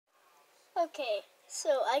Okay,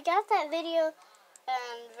 so I got that video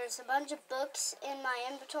and there's a bunch of books in my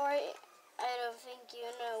inventory. I don't think you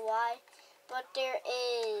know why, but there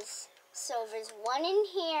is. So there's one in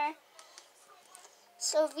here.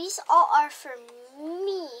 So these all are for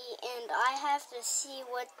me and I have to see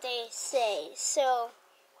what they say. So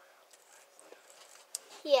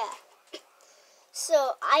yeah.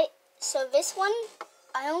 So this one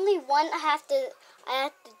I have to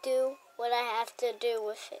do what I have to do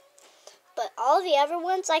with it. But all the other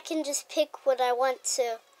ones, I can just pick what I want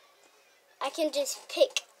to. I can just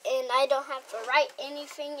pick, and I don't have to write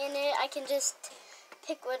anything in it. I can just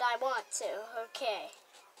pick what I want to. Okay.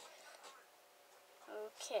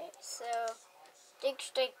 Okay, so dig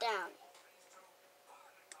straight down.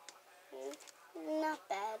 Not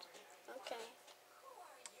bad. Okay.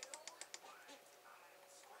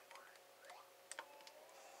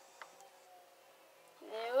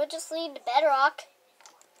 We'll just leave the bedrock.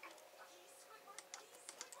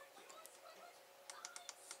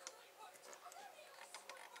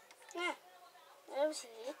 Yeah, that was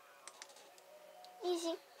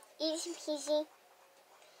easy. Easy peasy.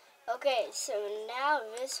 Okay, so now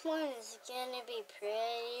this one is gonna be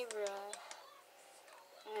pretty rough.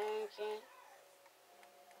 Okay.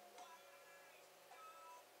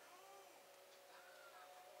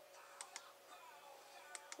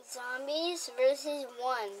 Zombies versus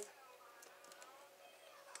 1.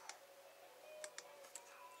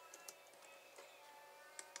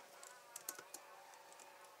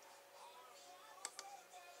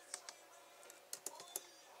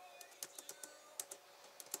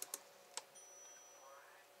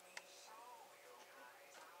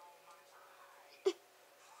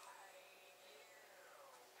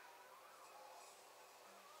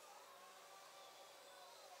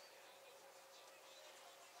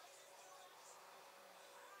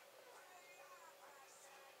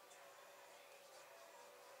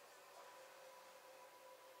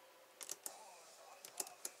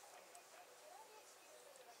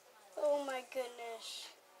 Oh my goodness.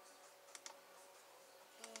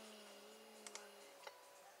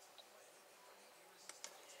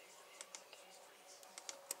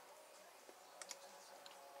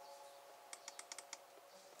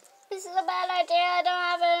 This is a bad idea. I don't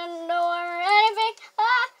have a door or anything.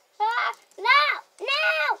 No!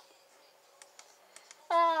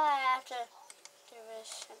 I have to do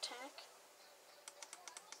this attack.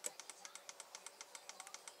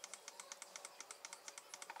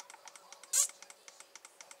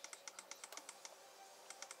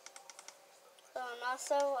 Oh, and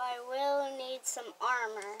also I will need some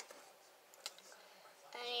armor.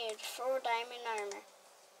 I need 4 diamond armor.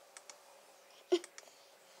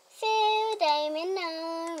 4 diamond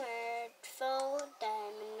armor. 4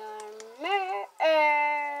 diamond armor.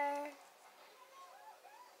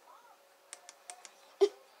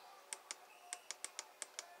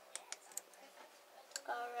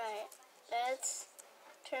 Alright, let's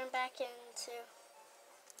turn back into...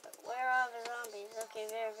 Where are the zombies? Okay,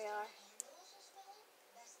 there we are.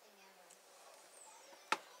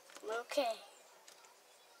 Okay.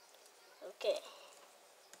 Okay,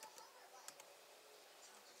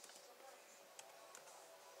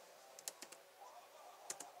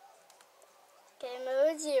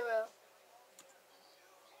 mode 0.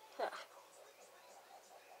 Huh.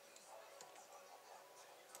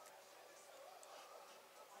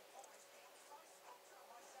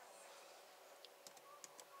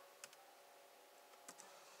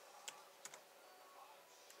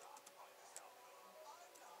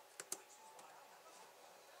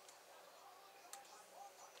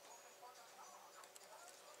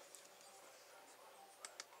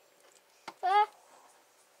 Ah.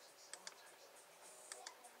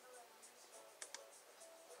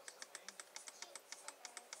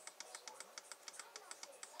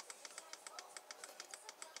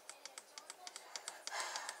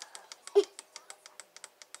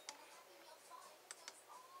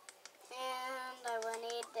 And I will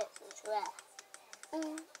need this as well.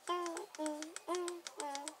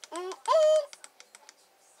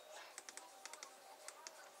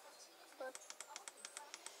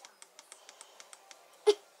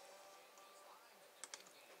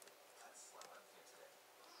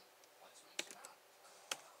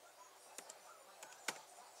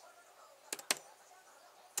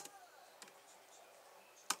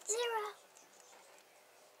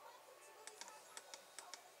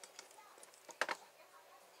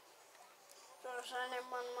 Does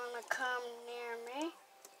anyone want to come near me?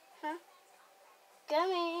 Huh?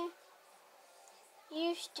 Gummy.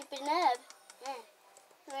 You stupid nub. Yeah.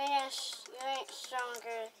 You ain't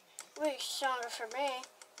stronger. Way stronger for me.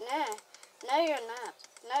 Nah. No, you're not.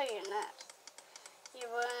 No, you're not. You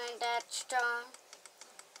weren't that strong.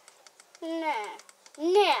 Nah.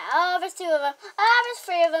 Nah. Oh, there's 2 of them. Ah, there's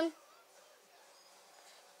 3 of them.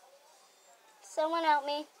 Someone help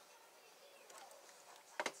me.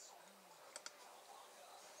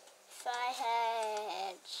 If I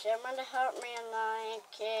had someone to help me in Lion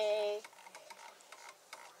King.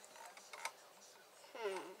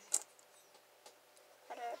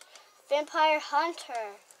 Vampire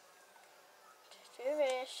Hunter. Do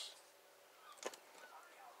this.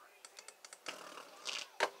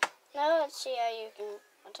 Now let's see how you can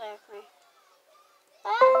attack me. Ah!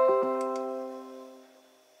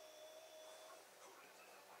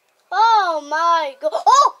 Oh my god!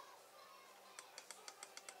 Oh!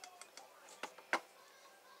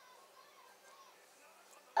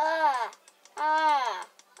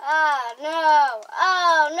 No!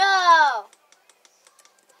 Oh no!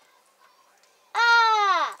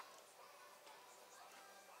 Ah!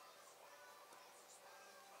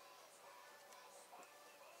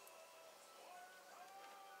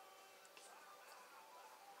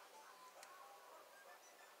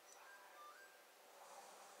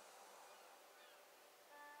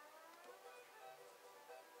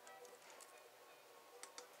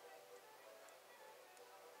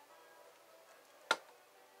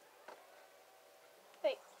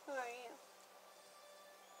 Wait, who are you?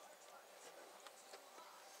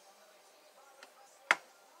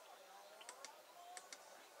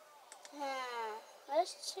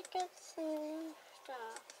 Let's check out some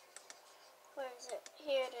stuff. Where is it?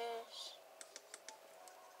 Here it is.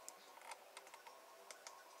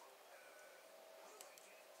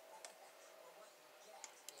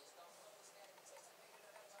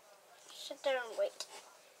 Sit there and wait.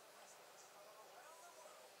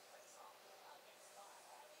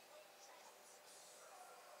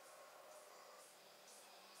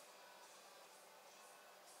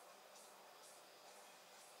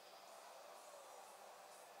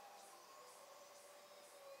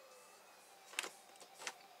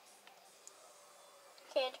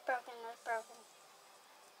 Okay, it's broken. It's broken.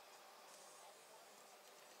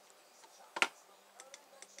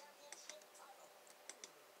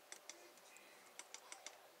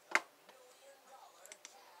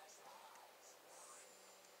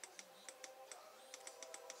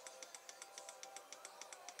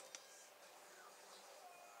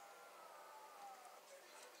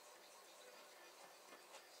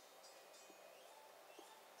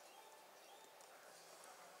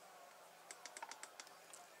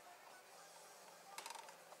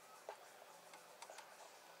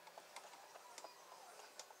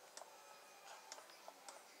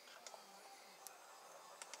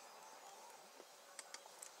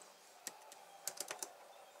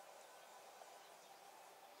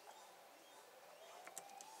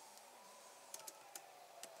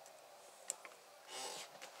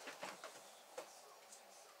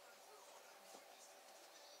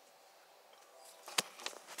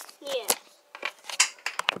 Yeah.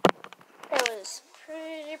 It was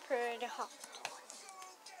pretty hot.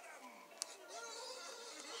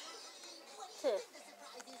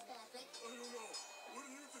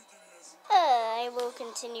 I will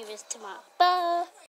continue this tomorrow. Bye.